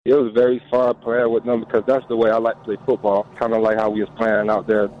It was very fun playing with them because that's the way I like to play football, kind of like how we was playing out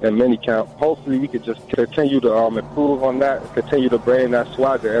there in minicamp. Hopefully we could just continue to improve on that, continue to bring that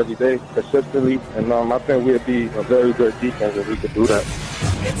swagger every day consistently, and I think we'd be a very good defense if we could do that.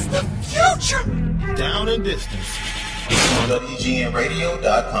 It's the future! Down and distance. On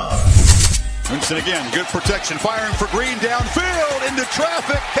WGNradio.com. Winston again, good protection, firing for Green downfield, into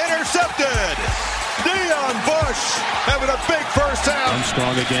traffic, intercepted! Deon Bush having a big first half.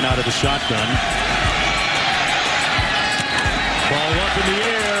 Armstrong again out of the shotgun. Ball up in the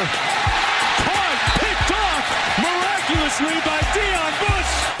air. Caught, picked off miraculously by Deon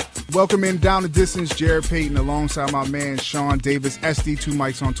Bush. Welcome in Down the Distance, Jarrett Payton alongside my man Shaun Davis, SD, 2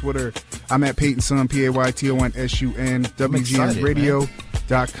 mics on Twitter. I'm at Payton Sun, Payton SUN,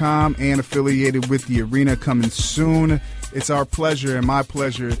 WGNradio.com, and affiliated with The Arena, coming soon. It's our pleasure and my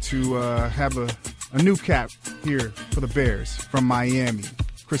pleasure to have a new cap here for the Bears from Miami,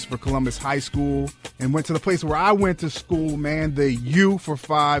 Christopher Columbus High School, and went to the place where I went to school, man, the U, for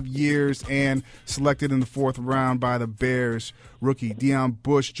 5 years, and selected in the 4th round by the Bears. Rookie Deon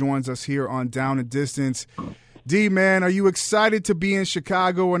Bush joins us here on Down and Distance. D, man, are you excited to be in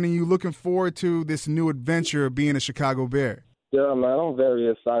Chicago, and are you looking forward to this new adventure of being a Chicago Bear? Yeah, man, I'm very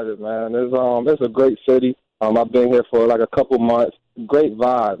excited, man. It's a great city. I've been here for like a couple months. Great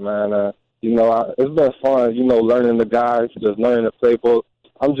vibe, man. It's been fun, learning the guys, just learning the playbook.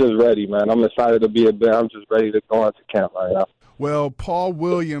 I'm just ready, man. I'm excited to be a Bear. I'm just ready to go into camp right now. Well, Paul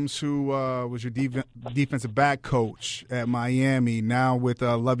Williams, who was your defensive back coach at Miami, now with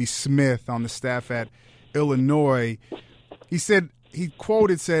Lovie Smith on the staff at Illinois, he said, I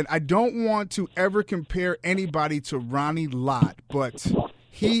don't want to ever compare anybody to Ronnie Lott, but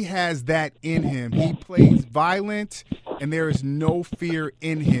he has that in him. He plays violent, and there is no fear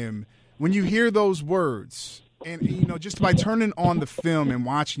in him. When you hear those words, and just by turning on the film and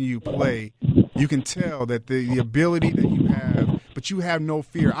watching you play, you can tell that the ability that you have, but you have no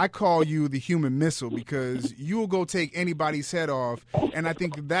fear. I call you the human missile because you will go take anybody's head off, and I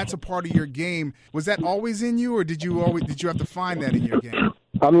think that's a part of your game. Was that always in you, or did you have to find that in your game?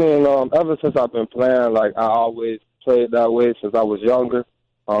 I mean, ever since I've been playing, like I always played that way since I was younger.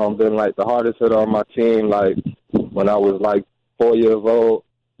 Been like the hardest hitter on my team, like when I was like 4 years old.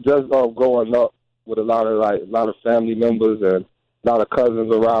 Just growing up with a lot of family members and a lot of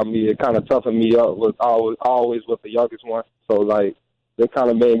cousins around me, it kind of toughened me up. Was always with the youngest one, so like they kind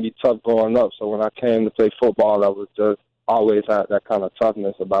of made me tough growing up. So when I came to play football, I was just always had that kind of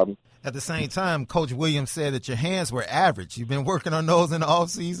toughness about me. At the same time, Coach Williams said that your hands were average. You've been working on those in the off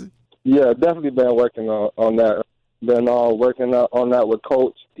season. Yeah, definitely been working on that. Been working on that with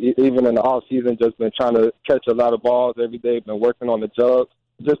Coach. Even in the off season, just been trying to catch a lot of balls every day. Been working on the jugs.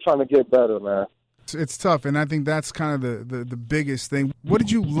 Just trying to get better, man. It's tough, and I think that's kind of the biggest thing. What did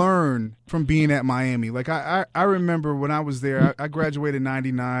you learn from being at Miami? Like I remember when I was there, I graduated in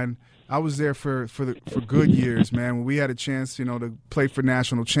 '99. I was there for good years, man, when we had a chance, to play for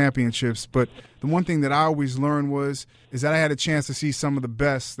national championships. But the one thing that I always learned is that I had a chance to see some of the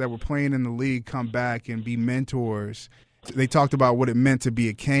best that were playing in the league come back and be mentors. They talked about what it meant to be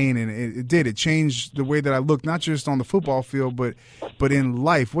a Cane, and it did. It changed the way that I looked, not just on the football field, but in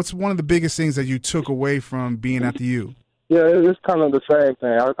life. What's one of the biggest things that you took away from being at the U? Yeah, it's kind of the same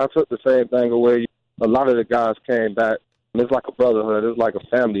thing. I took the same thing away. A lot of the guys came back. It's like a brotherhood. It's like a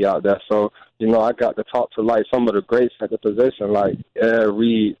family out there. So, I got to talk to like some of the greats at the position, like Ed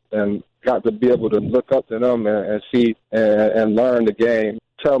Reed, and got to be able to look up to them and see and learn the game.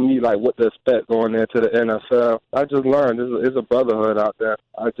 Tell me like what to expect going into the NFL. I just learned it's a brotherhood out there.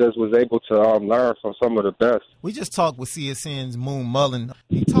 I just was able to learn from some of the best. We just talked with CSN's Mullin.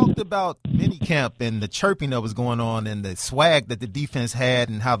 He talked about minicamp and the chirping that was going on and the swag that the defense had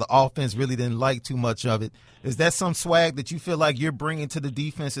and how the offense really didn't like too much of it. Is that some swag that you feel like you're bringing to the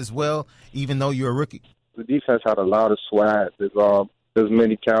defense as well, even though you're a rookie? The defense had a lot of swag. This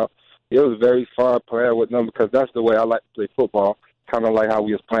minicamp. It was very fun playing with them because that's the way I like to play football. Kind of like how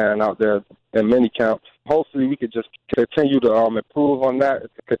we was playing out there in minicamp. Hopefully we could just continue to improve on that,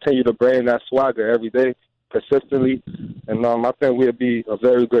 continue to bring that swagger every day consistently, and I think we'd be a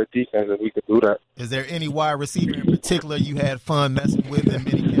very good defense if we could do that. Is there any wide receiver in particular you had fun messing with in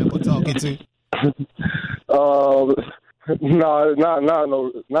minicamp or talking to? No, not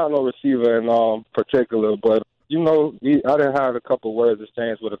no receiver in particular, but I didn't have a couple words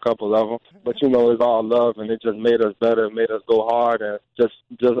exchanged with a couple of them, but it's all love, and it just made us better, made us go hard, and just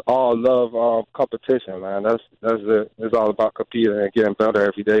all love competition, man. That's it. It's all about competing and getting better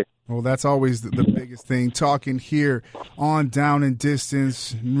every day. Well, that's always the biggest thing. Talking here on Down and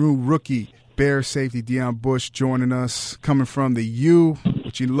Distance, new rookie Bear safety Deon Bush joining us, coming from the U,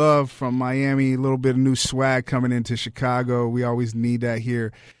 what you love from Miami, a little bit of new swag coming into Chicago. We always need that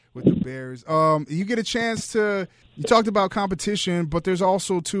here with the Bears. You get a chance to – you talked about competition, but there's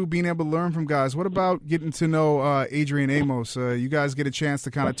also, too, being able to learn from guys. What about getting to know Adrian Amos? You guys get a chance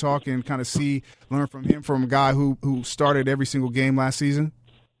to kind of talk and kind of learn from him, from a guy who started every single game last season?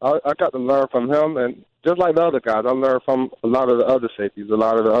 I got to learn from him, and just like the other guys, I learned from a lot of the other safeties, a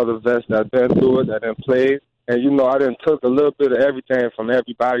lot of the other vets that have been through it, that have played. And, you know, I done took a little bit of everything from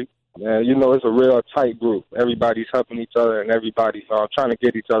everybody. And, you know, it's a real tight group. Everybody's helping each other, and everybody's trying to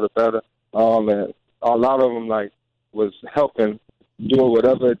get each other better. And a lot of them, like, was helping, doing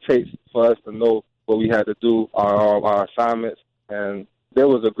whatever it takes for us to know what we had to do, our assignments. And there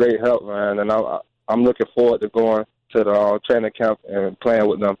was a great help, man. And I'm looking forward to going to the training camp and playing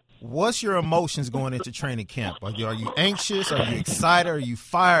with them. What's your emotions going into training camp? Are you anxious? Are you excited? Are you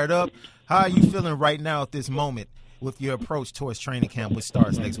fired up? How are you feeling right now at this moment with your approach towards training camp, which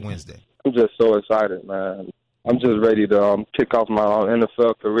starts next Wednesday? I'm just so excited, man. I'm just ready to kick off my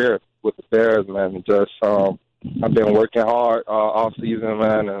NFL career with the Bears, man. I've been working hard all season,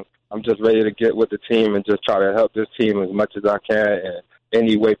 man, and I'm just ready to get with the team and just try to help this team as much as I can in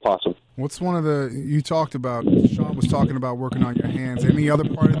any way possible. What's one of you talked about, Shaun was talking about working on your hands. Any other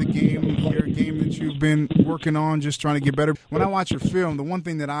part of the game, your game that you've been working on, just trying to get better? When I watch your film, the one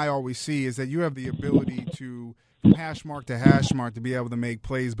thing that I always see is that you have the ability to, from hash mark to hash mark, to be able to make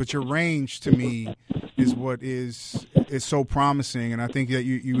plays, but your range, to me, is what is so promising, and I think that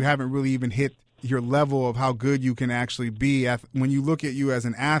you haven't really even hit your level of how good you can actually be. When you look at you as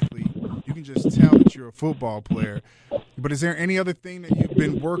an athlete, you can just tell that you're a football player. But is there any other thing that you've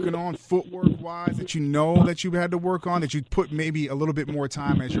been working on footwork-wise that you know that you've had to work on, that you put maybe a little bit more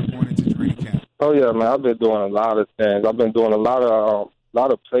time as you're going into training camp? Oh, yeah, man. I've been doing a lot of things. I've been doing a lot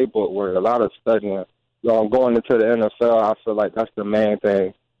of playbook work, a lot of studying. Going into the NFL, I feel like that's the main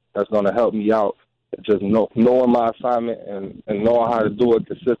thing that's going to help me out. Just knowing my assignment and knowing how to do it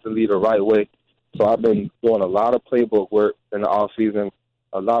consistently the right way. So I've been doing a lot of playbook work in the offseason,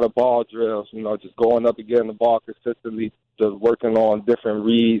 a lot of ball drills, just going up and getting the ball consistently, just working on different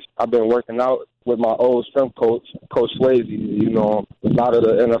reads. I've been working out with my old strength coach, Coach Swayze. A lot of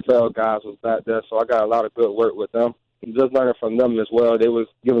the NFL guys was back there, so I got a lot of good work with them. And just learning from them as well. They was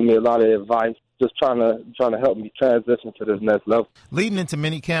giving me a lot of advice, just trying to help me transition to this next level. Leading into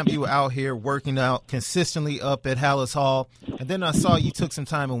minicamp, you were out here working out consistently up at Hallis Hall, and then I saw you took some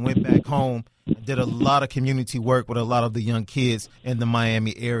time and went back home and did a lot of community work with a lot of the young kids in the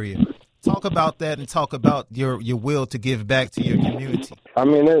Miami area. Talk about that and talk about your will to give back to your community. I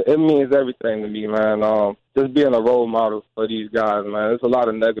mean, it means everything to me, man. Just being a role model for these guys, man. There's a lot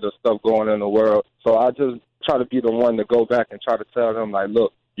of negative stuff going on in the world, so I just try to be the one to go back and try to tell them, like,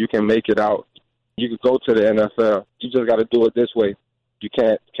 look, you can make it out. You can go to the NFL. You just got to do it this way. You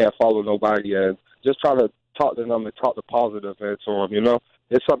can't follow nobody, and just try to talk to them and talk the positive into them.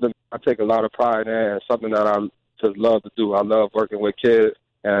 It's something I take a lot of pride in, and something that I just love to do. I love working with kids,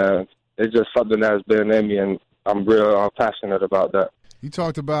 and it's just something that's been in me, and I'm real passionate about that. You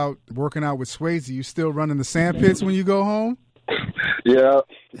talked about working out with Swayze. You still running the sand pits when you go home? Yeah,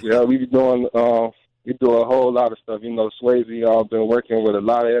 we be doing. We do a whole lot of stuff. Swayze been working with a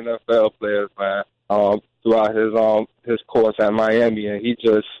lot of NFL players, man, throughout his course at Miami, and he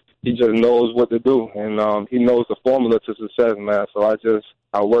just knows what to do, and he knows the formula to success, man. So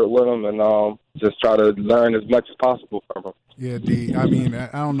I work with him and just try to learn as much as possible from him. Yeah, D. I mean, I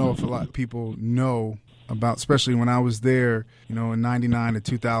don't know if a lot of people know about, especially when I was there, in '99 to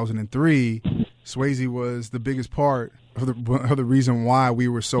 2003. Swayze was the biggest part of the reason why we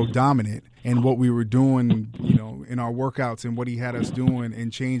were so dominant and what we were doing, in our workouts and what he had us doing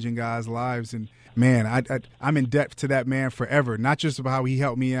and changing guys' lives. And man, I'm in debt to that man forever. Not just about how he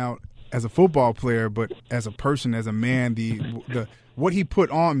helped me out as a football player, but as a person, as a man. The what he put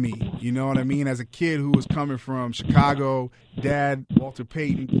on me, you know what I mean? As a kid who was coming from Chicago, dad, Walter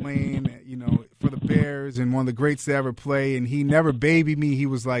Payton, playing, for the Bears and one of the greats to ever play. And he never babied me. He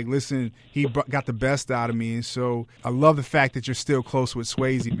was like, listen, he got the best out of me. And so I love the fact that you're still close with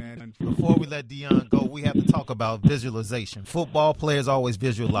Swayze, man. Before we let Deon go, we have to talk about visualization. Football players always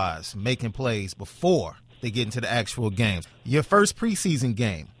visualize making plays before they get into the actual games. Your first preseason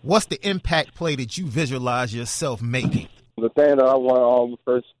game, what's the impact play that you visualize yourself making? The thing that I want on the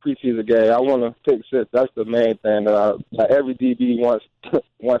first preseason game, I want to pick six. That's the main thing that every DB wants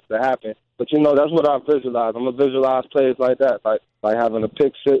to happen. But that's what I visualize. I'm gonna visualize plays like that, like having a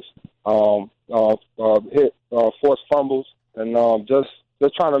pick six, hit, forced fumbles, and just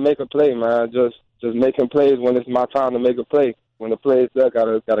trying to make a play, man. Just making plays when it's my time to make a play. When the play's there,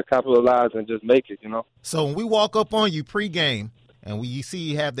 gotta capitalize and just make it. So when we walk up on you pregame, and you see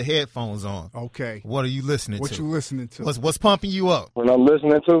you have the headphones on. Okay. What are you listening to? What you listening to? What's pumping you up? When I'm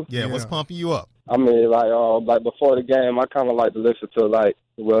listening to, Yeah, what's pumping you up? I mean, like before the game, I kind of like to listen to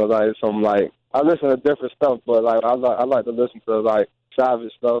some I listen to different stuff, but like I like to listen to like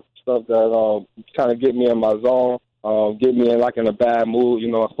savage stuff that kind of get me in my zone, get me in a bad mood.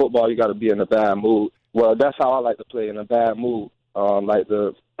 In football, you got to be in a bad mood. Well, that's how I like to play, in a bad mood. Like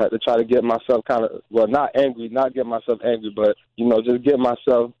to try to get myself not angry, not get myself angry, but just get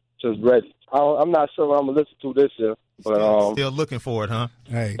myself just ready. I'm not sure what I'm gonna listen to this year, but still looking for it, huh?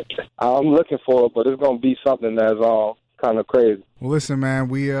 Hey, I'm looking for it, but it's gonna be something that's kind of crazy. Well, listen, man,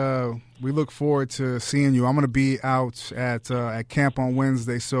 we look forward to seeing you. I'm going to be out at camp on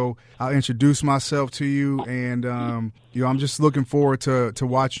Wednesday, so I'll introduce myself to you, and I'm just looking forward to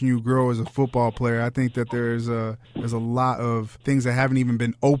watching you grow as a football player. I think that there's a lot of things that haven't even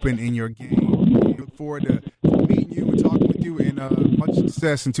been open in your game. We look forward to meeting you and talking with you, and much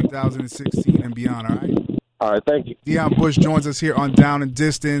success in 2016 and beyond. All right. All right, thank you. Deon Bush joins us here on Down and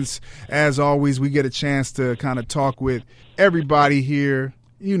Distance. As always, we get a chance to kind of talk with everybody here.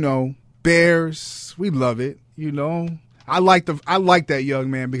 Bears, we love it. I like that young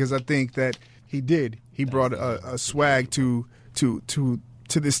man because I think that he brought a swag to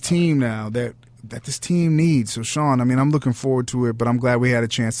this team now that this team needs. So, Shaun, I mean, I'm looking forward to it, but I'm glad we had a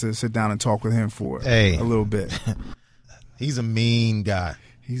chance to sit down and talk with him for a little bit. He's a mean guy.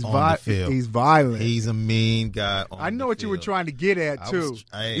 He's on the field. He's violent. He's a mean guy. I know what you were trying to get at too.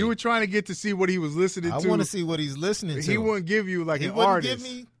 You were trying to get to see what he was listening to. I want to see what he's listening to. He wouldn't give you an artist.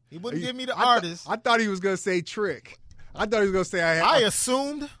 He wouldn't give me the artist. I thought he was gonna say Trick. I thought he was gonna say I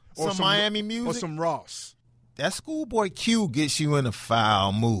assumed some Miami music or some Ross. That Schoolboy Q gets you in a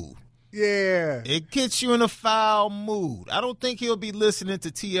foul mood. Yeah, it gets you in a foul mood. I don't think he'll be listening to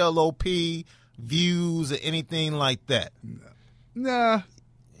TLOP, Views, or anything like that. Nah.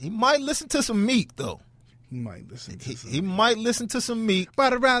 He might listen to some Meek, though. He might listen to some He might listen to some Meek. He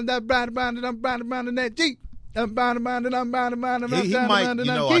might, I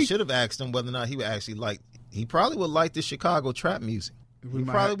should have asked him whether or not he would actually he probably would like the Chicago trap music. He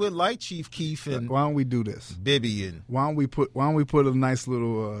probably would like Chief Keef and why don't we do this? Bibby and why don't we put a nice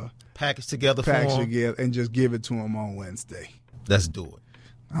little package together for him and just give it to him on Wednesday. Let's do it.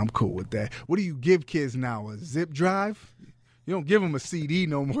 I'm cool with that. What do you give kids now? A zip drive? You don't give them a CD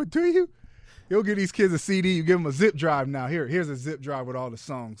no more, do you? You'll give these kids a CD. You give them a zip drive now. Here's a zip drive with all the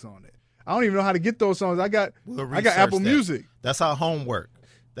songs on it. I don't even know how to get those songs. I got Apple Music. That's our homework.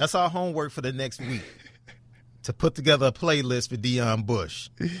 That's our homework for the next week. To put together a playlist for Deon Bush.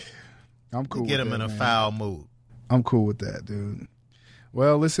 I'm cool. Get him in a foul mood. I'm cool with that, dude.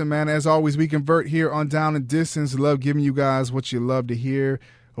 Well, listen, man. As always, we convert here on Down and Distance. Love giving you guys what you love to hear.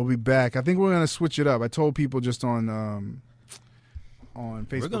 We'll be back. I think we're gonna switch it up. I told people just on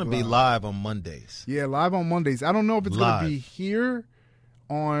Facebook. We're going to be live on Mondays. Yeah, live on Mondays. I don't know if it's going to be here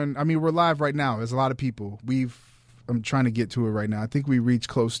we're live right now. There's a lot of people. I'm trying to get to it right now. I think we reached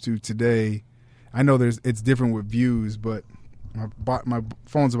close to today. I know it's different with views, but my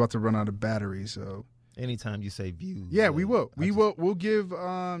phone's about to run out of battery, so. Anytime you say views. Yeah, we will. We'll give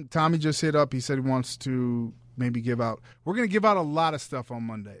Tommy just hit up. He said he wants to maybe give out. We're going to give out a lot of stuff on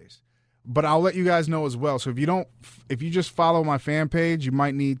Mondays. But I'll let you guys know as well. So if you just follow my fan page, you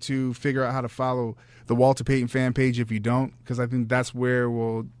might need to figure out how to follow the Walter Payton fan page if you don't, because I think that's where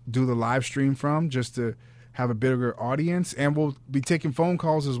we'll do the live stream from, just to have a bigger audience. And we'll be taking phone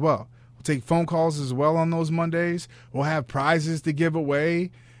calls as well. We'll take phone calls as well on those Mondays. We'll have prizes to give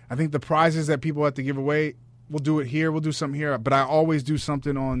away. I think the prizes that people have to give away, we'll do it here. We'll do something here. But I always do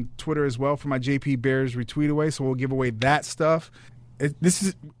something on Twitter as well for my JP Bears retweet away. So we'll give away that stuff.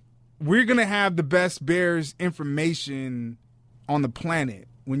 We're going to have the best Bears information on the planet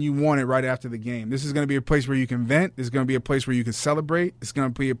when you want it right after the game. This is going to be a place where you can vent. This is going to be a place where you can celebrate. It's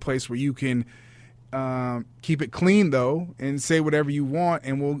going to be a place where you can keep it clean, though, and say whatever you want,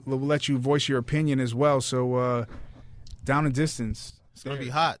 and we'll let you voice your opinion as well. So Down and Distance. It's going to be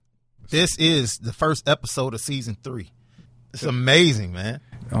hot. This is the first episode of Season 3. It's amazing, man.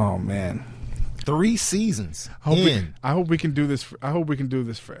 Oh, man. 3 seasons. I hope we can do this. I hope we can do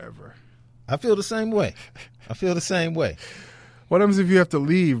this forever. I feel the same way. What happens if you have to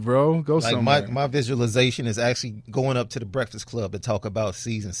leave, bro? Go somewhere. My visualization is actually going up to the Breakfast Club to talk about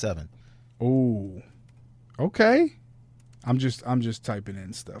Season 7. Oh, okay. I'm just typing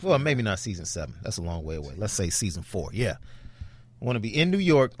in stuff. Well, maybe not Season 7. That's a long way away. Let's say Season 4. Yeah, I want to be in New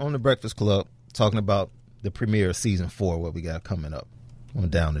York on the Breakfast Club talking about the premiere of Season 4, what we got coming up on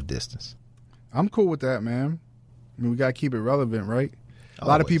Down the Distance. I'm cool with that, man. I mean, we got to keep it relevant, right? A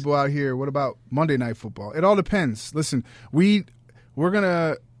lot of people out here, what about Monday Night Football? It all depends. Listen, we're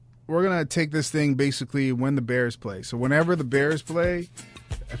gonna take this thing basically when the Bears play. So whenever the Bears play,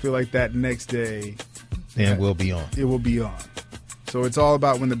 I feel like that next day, then we'll be on. It will be on. So it's all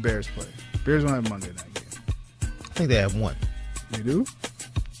about when the Bears play. Bears don't have Monday night game. I think they have one. They do?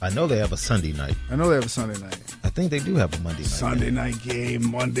 I know they have a Sunday night. I know they have a Sunday night. I think they do have a Monday night. Sunday night game,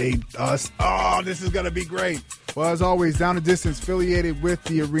 Monday, us. Oh, this is going to be great. Well, as always, Down the Distance, affiliated with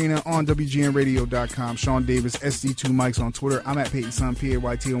The Arena on WGNradio.com. Shaun Davis, SD2 Mics on Twitter. I'm at Payton Sun,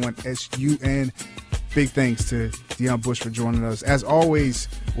 PAYTONSUN. Big thanks to Deon Bush for joining us. As always,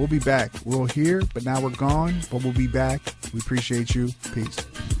 we'll be back. We're here, but now we're gone, but we'll be back. We appreciate you. Peace.